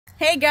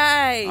Hey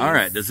guys. All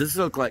right. Does this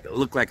look like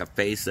a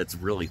face that's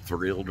really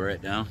thrilled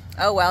right now?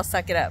 Oh well,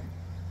 suck it up.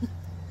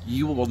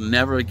 You will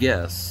never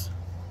guess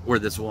where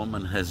this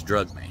woman has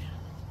drugged me.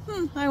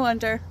 I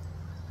wonder.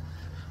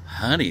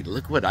 Honey,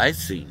 look what I've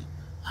seen.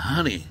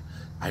 Honey,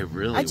 I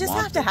just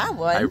have to have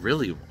one. I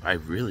really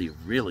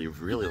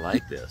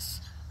like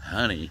this.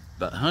 Honey,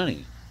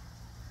 honey,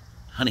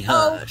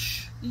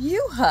 hush.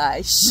 You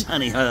hush.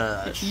 Honey,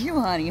 hush.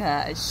 You honey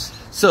hush.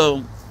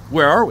 So,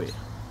 where are we?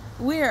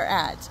 We're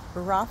at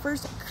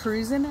Roffer's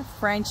Cruisin'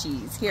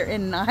 Frenchies here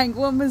in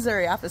Nightwood,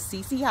 Missouri, off of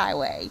CC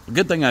Highway.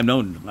 Good thing I've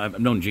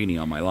known Jeannie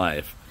all my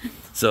life,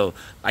 so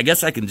I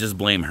guess I can just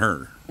blame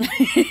her.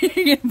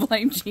 You're gonna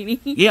blame Jeannie?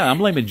 Yeah, I'm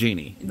blaming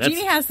Jeannie.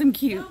 Jeannie has some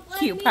cute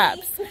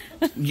pups.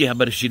 Yeah,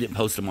 but if she didn't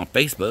post them on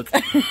Facebook,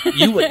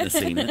 you wouldn't have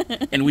seen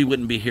it, and we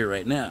wouldn't be here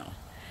right now.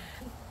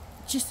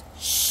 Just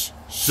shh.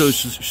 So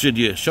should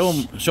you show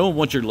them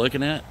what you're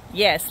looking at?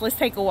 Yes, let's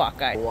take a walk,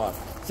 guys.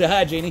 Say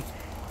hi, Jeannie.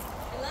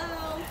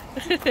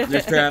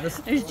 There's Travis.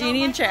 There's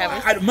Jeannie and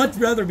Travis. I'd much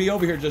rather be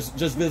over here just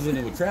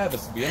visiting with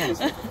Travis, to be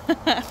honest with you.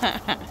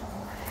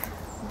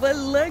 But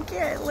look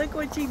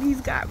what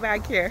Jeannie's got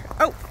back here.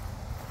 Oh.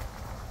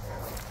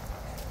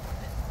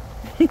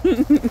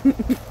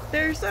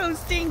 They're so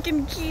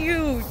stinking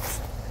cute.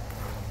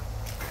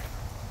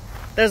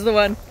 There's the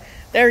one.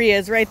 There he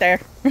is, right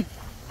there.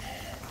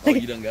 Oh,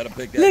 you done got to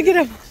pick that. Look at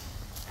him.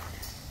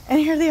 And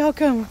here they all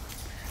come.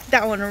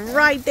 That one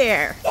right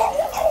there.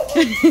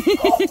 Look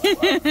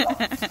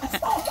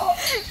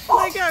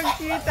how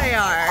cute they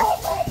are.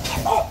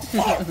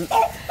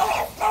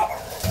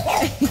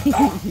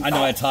 I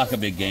know I talk a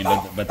big game,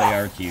 but they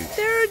are cute.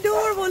 They're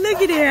adorable.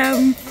 Look at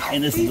him.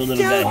 And this He's is the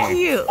little guy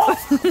here. So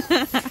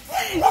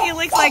cute. He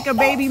looks like a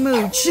baby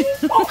mooch.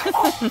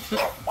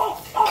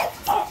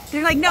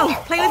 They're like, no,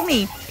 play with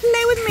me.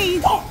 Play with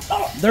me.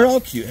 They're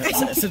all cute.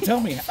 So tell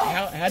me,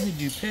 how did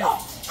you pick?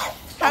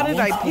 How did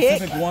I pick?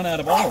 Specific one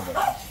out of all of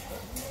them?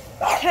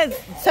 Because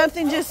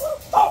something just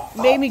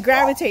made me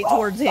gravitate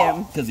towards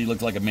him. Because he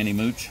looks like a mini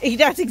mooch?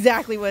 That's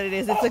exactly what it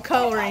is. It's the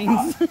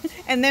colorings.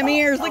 And them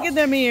ears. Look at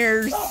them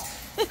ears.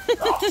 Look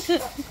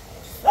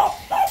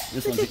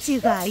at you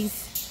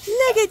guys.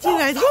 Look at you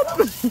guys.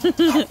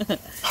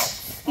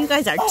 You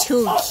guys are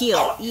too cute.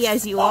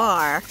 Yes, you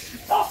are.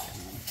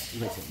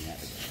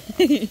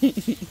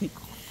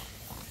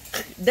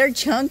 They're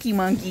chunky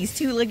monkeys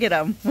too. Look at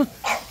them.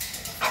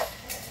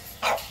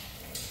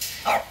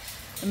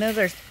 And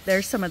then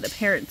there's some of the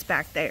parents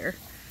back there.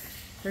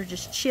 They're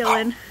just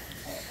chilling.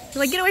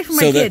 They're like, get away from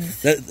my kids.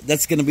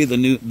 That's gonna be the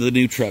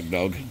new truck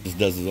dog. Just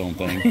does his own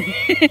thing.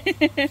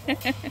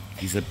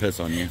 He said piss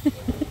on you.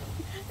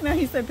 No,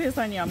 he said piss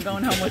on you. I'm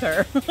going home with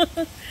her.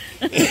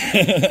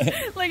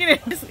 Look at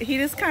it. He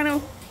just kind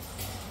of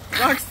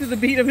walks to the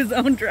beat of his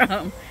own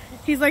drum.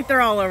 He's like, they're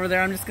all over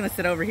there. I'm just gonna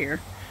sit over here.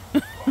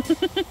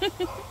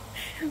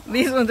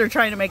 These ones are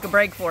trying to make a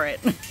break for it.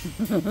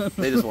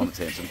 They just want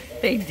attention.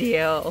 They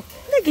do.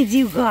 Look at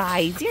you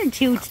guys. You're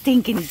too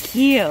stinking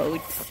cute.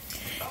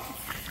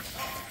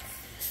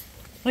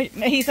 Wait,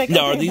 he's like,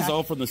 now, are these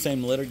all from the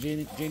same litter,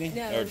 Jeannie?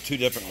 No. Or two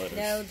different litters?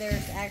 No,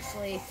 there's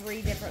actually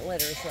 3 different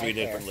litters right there. 3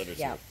 different litters.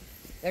 Yeah.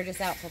 They're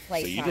just out for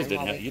playtime. So you just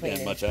didn't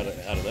have much out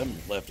of them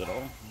left at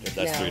all? If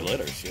that's 3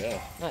 litters,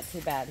 yeah. Not too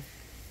bad.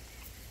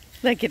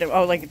 Look at him.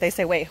 Oh, like they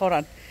say, wait, hold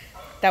on.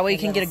 That way you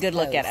can get a good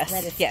look at us.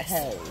 Yes.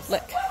 Toes.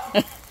 Look.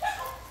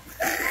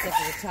 Except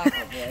for the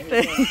chocolate boy.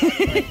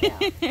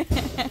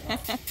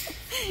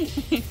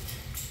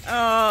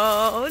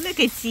 Oh, look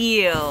at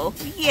you.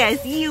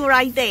 Yes, you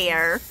right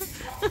there.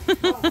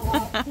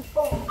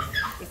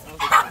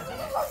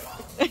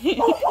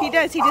 He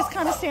does. He just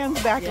kind of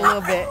stands back a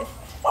little bit.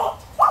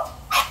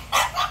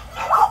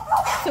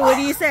 So what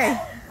do you say?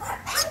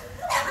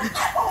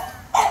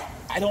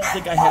 I don't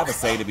think I have a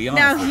say, to be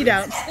honest. No, you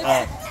don't.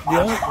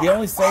 The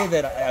only say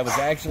that I was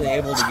actually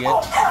able to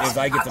get is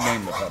I get to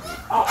name the puppy.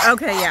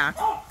 Okay, yeah.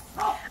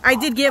 I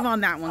did give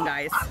on that one,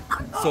 guys.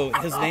 So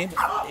his name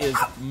is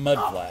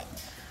Mudflat.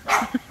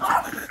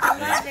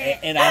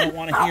 And I don't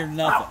want to hear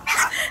nothing.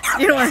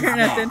 You don't want to hear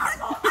nothing?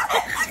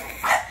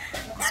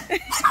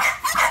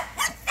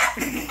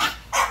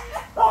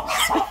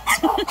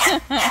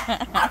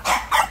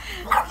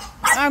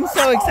 I'm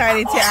so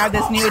excited to add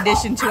this new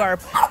addition to our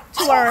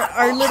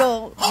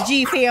little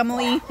G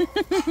family.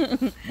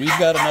 We've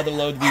got another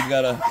load we've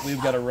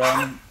got to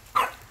run,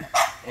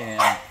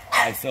 and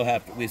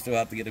we still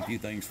have to get a few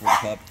things for the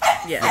pup.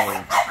 Yeah.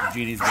 So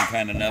Jeannie's been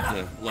kind enough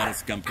to let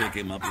us come pick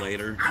him up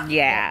later.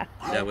 Yeah.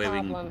 That way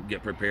we can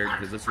get prepared,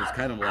 because this was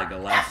kind of like a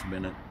last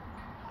minute.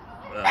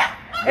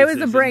 It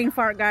was a brain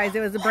fart, guys. It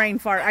was a brain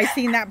fart. I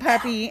seen that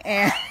puppy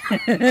and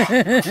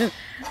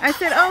I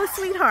said, "Oh,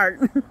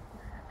 sweetheart,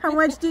 how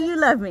much do you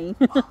love me?"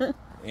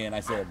 And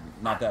I said,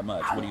 "Not that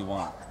much. What do you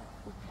want?"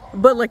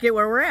 But look at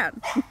where we're at.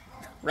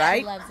 Right?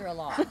 He loves her a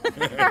lot.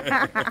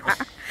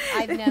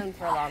 I've known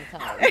for a long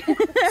time.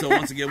 So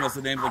once again, what's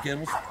the name of the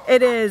kennels?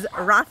 It is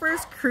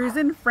Roffer's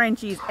Cruisin'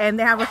 Frenchies, and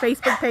they have a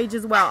Facebook page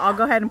as well. I'll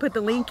go ahead and put the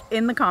link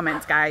in the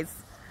comments, guys.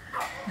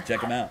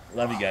 Check them out.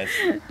 Love you guys.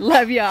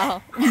 Love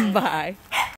y'all. Bye.